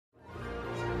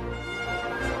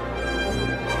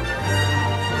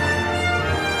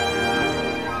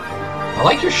I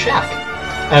like your shack.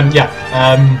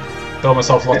 Built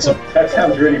myself lots of... That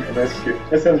sounds really promiscuous.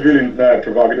 That sounds really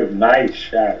provocative. Nice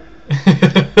shack.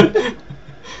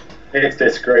 It's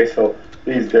disgraceful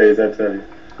these days, I tell you.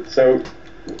 So,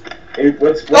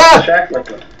 what's the shack like?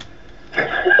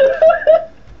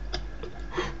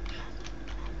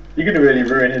 You're gonna really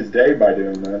ruin his day by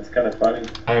doing that. It's kind of funny.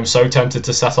 I am so tempted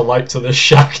to set a light to this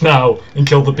shack now and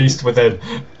kill the beast within.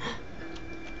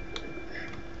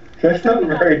 That's not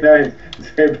very nice to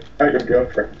say about your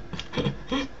girlfriend.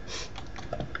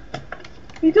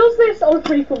 He does this on a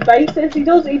frequent basis. He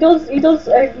does. You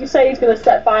say he's going to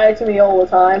set fire to me all the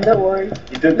time. Don't worry.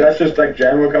 That's just like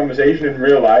general conversation in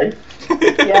real life.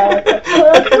 Yeah,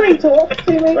 that's the way he talks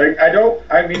to me. Like I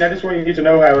just want you to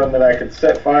know, Helen, that I could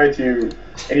set fire to you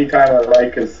anytime I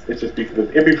like, because it'd be for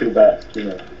the best, you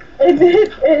know.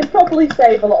 It'd probably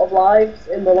save a lot of lives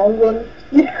in the long run.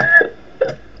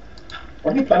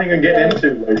 What are you planning on getting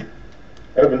into, like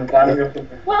urban planning or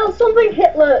something? Well, something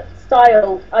Hitler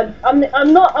style. I'm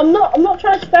not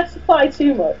trying to specify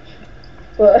too much,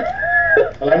 but.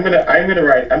 Well, I'm doing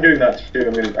that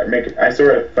too. I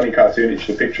saw a funny cartoon. It's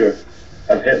a picture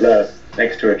of Hitler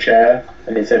next to a chair,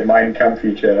 and it said "Mein Kampf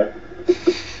chair."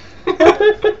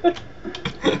 That's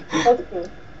cool.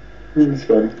 It's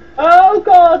fun. Oh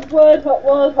God, word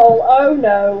hole. Oh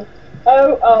no.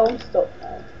 Oh, I'm stuck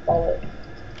now. Bollocks.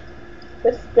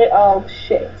 This bit. Oh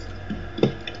shit.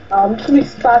 I'm just gonna be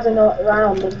spazzing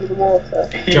around under the water.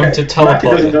 Jump to teleport. He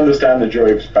doesn't understand the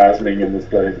joy of spasming in this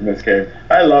game.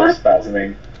 I love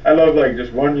spasming. I love like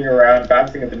just wandering around,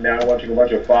 bouncing up and down, watching a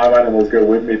bunch of farm animals go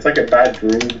with me. It's like a bad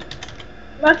dream.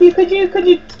 Matthew, could you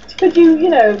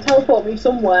teleport me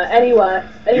somewhere, anywhere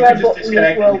You can just but in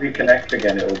disconnect this world? and reconnect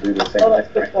again. It'll do the same. Oh, that's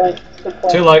a good point.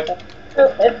 Too late.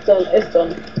 Oh, it's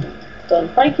done.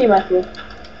 Thank you, Matthew.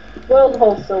 World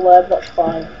hole's still there, but that's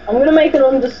fine. I'm gonna make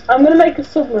a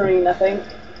submarine, I think.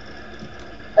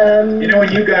 You know,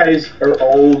 when you guys are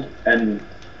old and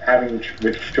having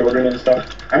with children and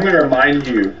stuff, I'm gonna remind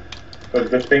you of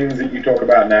the things that you talk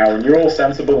about now, and you're all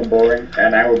sensible and boring,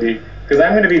 and I will be, because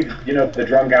I'm gonna be, the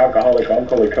drunk alcoholic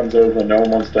uncle that comes over and no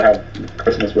one wants to have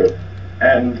Christmas with,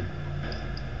 and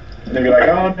they'll be like,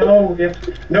 oh no,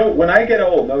 no. When I get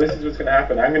old, no, this is what's gonna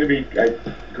happen. I'm gonna be like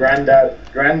granddad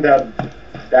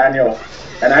Daniel,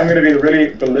 and I'm going to be the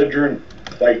really belligerent,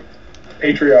 like,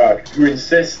 patriarch who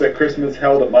insists that Christmas is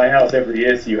held at my house every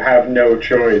year, so you have no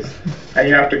choice, and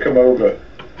you have to come over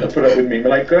and put up with me. We're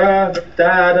like, Dad,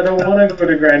 I don't want to go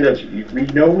to Granddad's. We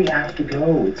know we have to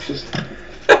go. It's just,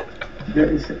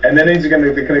 and then they're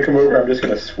going to come over. I'm just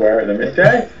going to swear at them.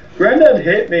 Dad, Granddad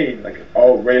hit me. Like,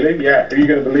 oh really? Yeah. Who are you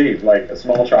going to believe? Like a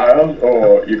small child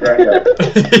or your granddad?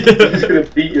 You're just going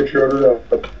to beat your children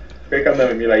up. Pick on them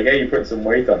and be like, hey, you put some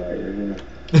weight on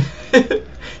it.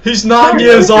 He's 9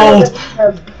 years old!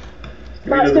 Matt's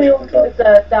going to be one of those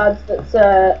dads that's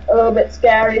a little bit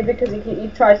scary because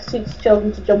he tries to teach his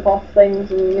children to jump off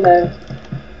things and,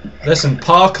 Listen,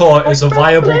 parkour is a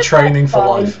viable training for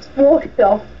life. Walk it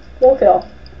off.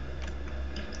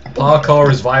 Parkour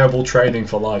is viable training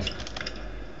for life.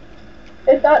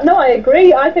 No, I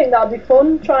agree. I think that'd be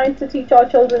fun, trying to teach our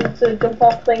children to jump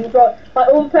off things. Like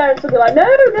all the parents will be like,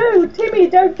 no, Timmy,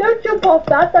 don't jump off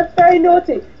that. That's very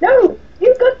naughty. No,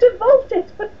 you've got to vault it.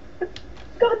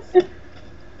 Got to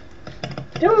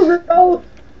do a roll.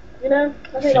 I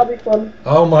think that'll be fun.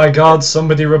 Oh my God!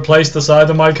 Somebody replaced the side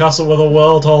of my castle with a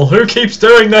world hole. Who keeps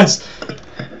doing this?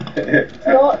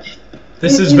 Notch.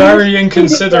 This is very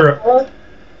inconsiderate.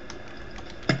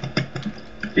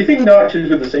 Do you think Notch is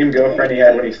with the same girlfriend he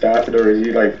had when he started, or is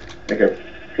he like a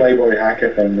Playboy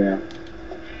hacker thing now?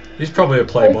 He's probably a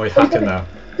Playboy hacker now.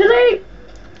 Do they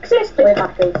exist with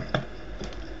hackers?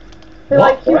 They're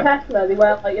like Hugh Hefner, they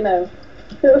wear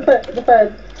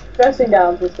the dressing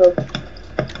gowns and stuff.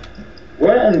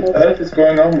 What on earth is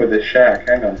going on with this shack?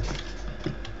 Hang on.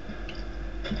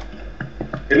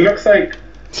 It looks like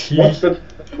what's the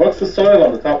soil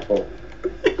on the top for?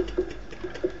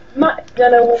 I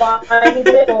don't know why he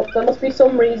did it, but there must be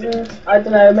some reason. I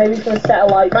don't know, maybe he's going to set a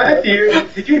light. Matthew,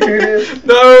 did you do this?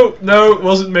 No, it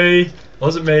wasn't me. It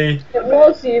was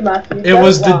you, Matthew. It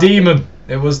was the demon.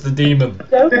 It was the demon.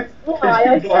 Don't lie.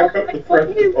 I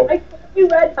caught you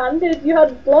red-handed. You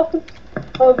had a block of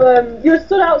you were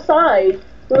stood outside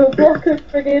with a block of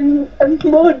friggin'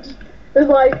 mud. It was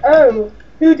like, oh,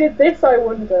 who did this, I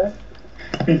wonder?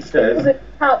 He says. Was it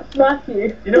perhaps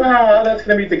Matthew? You know how hard that's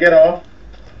going to be to get off?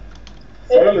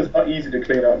 Soil is not easy to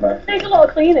clean up, man. It takes a lot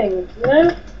of cleaning,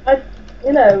 what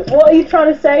are you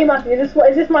trying to say, Matthew? Is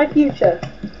this my future?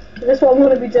 Is this what I'm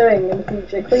going to be doing in the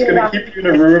future? Cleaning It's going to keep you in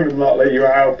a room and not let you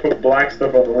out, put black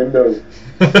stuff on the windows.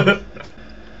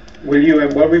 will you?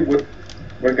 Guys, what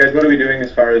are we doing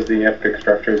as far as the epic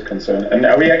structure is concerned? And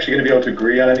are we actually going to be able to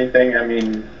agree on anything? I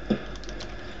mean,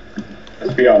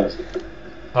 let's be honest.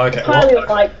 Okay. Highly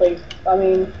unlikely. I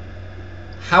mean,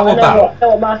 How I about? know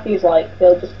what Matthew's like.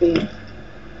 He'll just be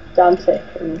dantic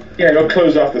and. Yeah, he'll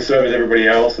close off the servers, everybody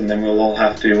else, and then we'll all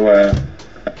have to.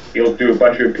 He'll do a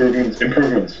bunch of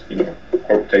improvements, you know,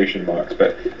 quotation marks,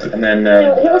 and then.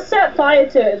 He'll set fire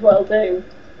to it as well, do.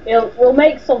 We'll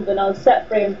make something and set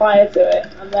freaking fire to it,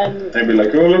 and then. They'll be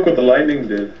like, oh look what the lightning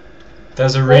did.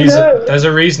 There's a reason. There's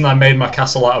a reason I made my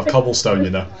castle out of cobblestone. You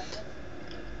know.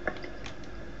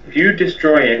 If you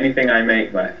destroy anything I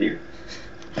make, Matthew,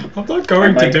 I'm not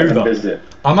going to do that. Visit.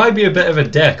 I might be a bit of a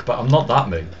dick, but I'm not that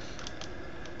mean.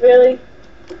 Really?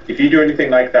 If you do anything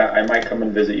like that, I might come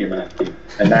and visit you, Matthew.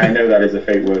 And I know that is a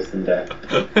fate worse than death.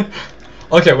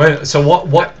 Okay, wait. So what?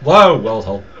 Whoa, world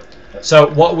hole. So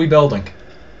what are we building?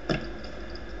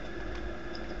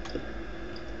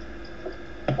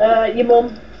 Your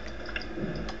mum.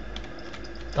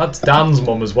 That's Dan's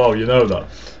mum as well. You know that.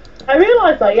 I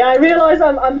realise that. Yeah, I realise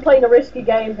I'm playing a risky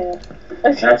game here.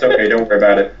 That's okay. Don't worry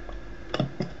about it.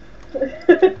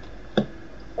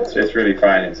 It's really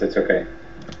fine. It's okay.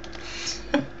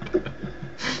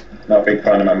 Not a big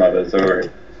fan of my mother, so worry.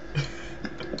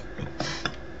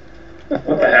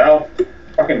 What the hell?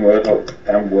 Fucking world hole.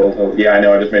 Damn world hole. Yeah, I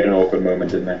know, I just made an awkward moment,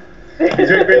 didn't I?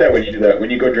 It's very great that when you do that. When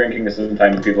you go drinking or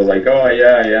sometimes and people are like, oh,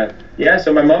 yeah. Yeah,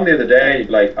 so my mum the other day,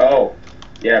 like, oh,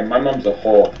 yeah, my mum's a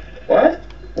whore. What?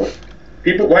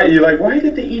 People, why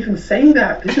did they even say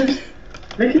that? This is...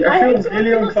 I feel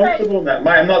really uncomfortable in that.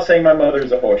 I'm not saying my mother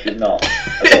is a whore, she's not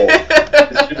at all.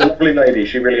 She's a lovely lady,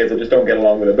 she really is, I just don't get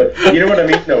along with her. But you know what I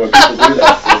mean, though, when people do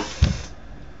that.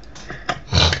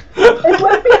 It's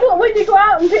when you go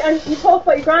out and you talk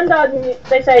about your granddad and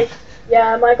they say,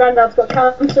 yeah, my granddad's got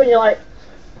cancer, and you're like...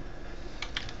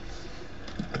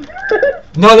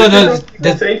 No.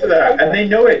 They say to that, and they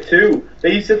know it too.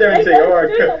 They sit there and say, oh, I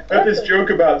have this joke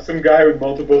about some guy with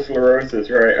multiple sclerosis,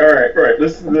 right? All right,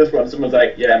 listen to this one. Someone's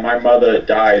like, yeah, my mother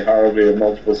died horribly of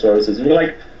multiple sclerosis. And you're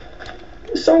like,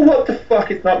 so what the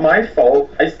fuck? It's not my fault.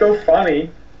 It's still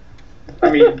funny. I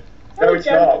mean, no, it's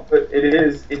not, but it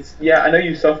is. It's, yeah, I know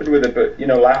you suffered with it, but, you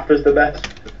know, laughter's the best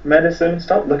medicine.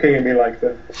 Stop looking at me like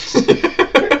that.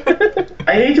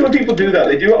 I hate it when people do that.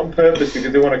 They do it on purpose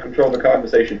because they want to control the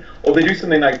conversation, or they do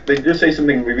something like they just say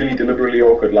something really deliberately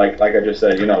awkward, like I just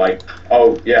said, you know, like,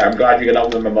 oh yeah, I'm glad you got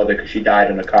on with my mother because she died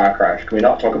in a car crash. Can we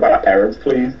not talk about our parents,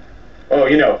 please? Oh,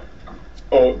 you know,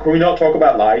 oh, can we not talk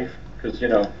about life? Because you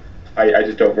know, I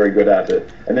just don't very good at it.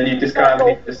 And then you just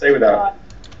can't just say without.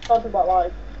 Talk about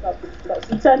life. That's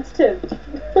insensitive.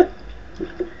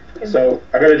 So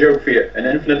I got a joke for you. An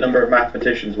infinite number of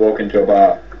mathematicians walk into a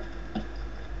bar.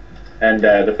 And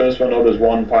the first one orders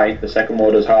 1 pint, the second one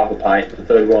orders half a pint, the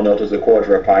third one orders a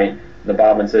quarter of a pint, and the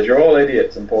barman says, you're all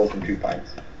idiots, and pours them 2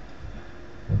 pints.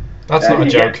 That's not a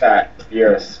joke. That,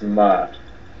 you're smart.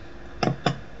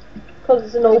 Because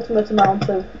it's an ultimate amount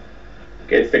of...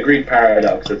 It's the Greek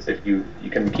paradox, it's if you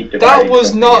can keep dividing... That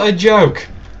was not a joke!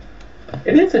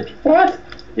 It is a... What?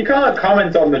 You can't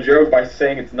comment on the joke by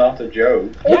saying it's not a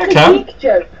joke. It's a geek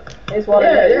joke, is what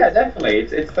it is. Yeah, definitely.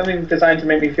 It's something designed to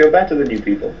make me feel better than you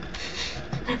people.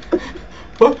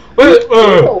 What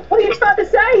What are you trying to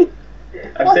say?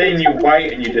 I'm saying you're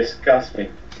white and you disgust me.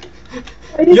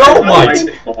 You're white!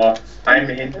 I'm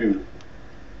Hindu.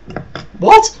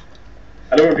 What?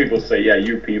 I know when people say, yeah,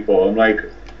 you people. I'm like,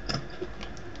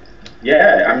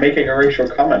 yeah, I'm making a racial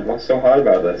comment. What's so hard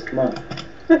about this? Come on.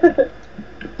 I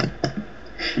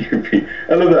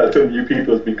love that term, you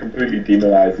people has been completely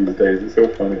demonized these days. It's so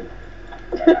funny.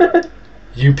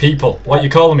 You people. What, you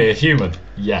calling me a human?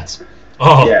 Yes.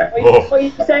 Oh. Yeah. What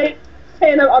you say?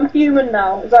 Hey, no, I'm human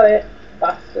now. Is that it?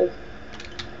 Bastard.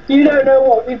 You don't know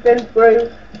what we've been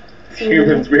through.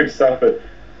 Humans, we've suffered.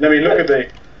 I mean, look at the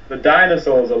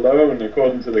dinosaurs alone,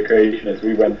 according to the creationists,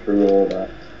 we went through all that.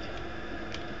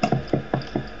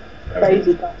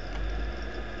 Crazy bastard.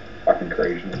 Fucking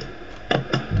creationists.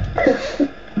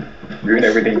 Ruin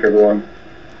everything for everyone.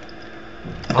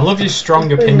 I love your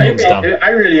strong opinions, Dan. I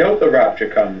really hope the rapture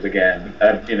comes again,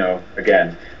 you know,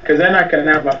 again. Because then I can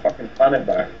have my fucking planet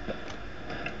back.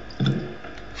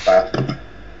 Bastard.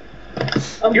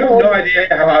 You have no idea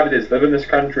how hard it is to live in this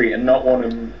country and not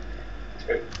want to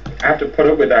have to put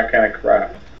up with that kind of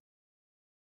crap.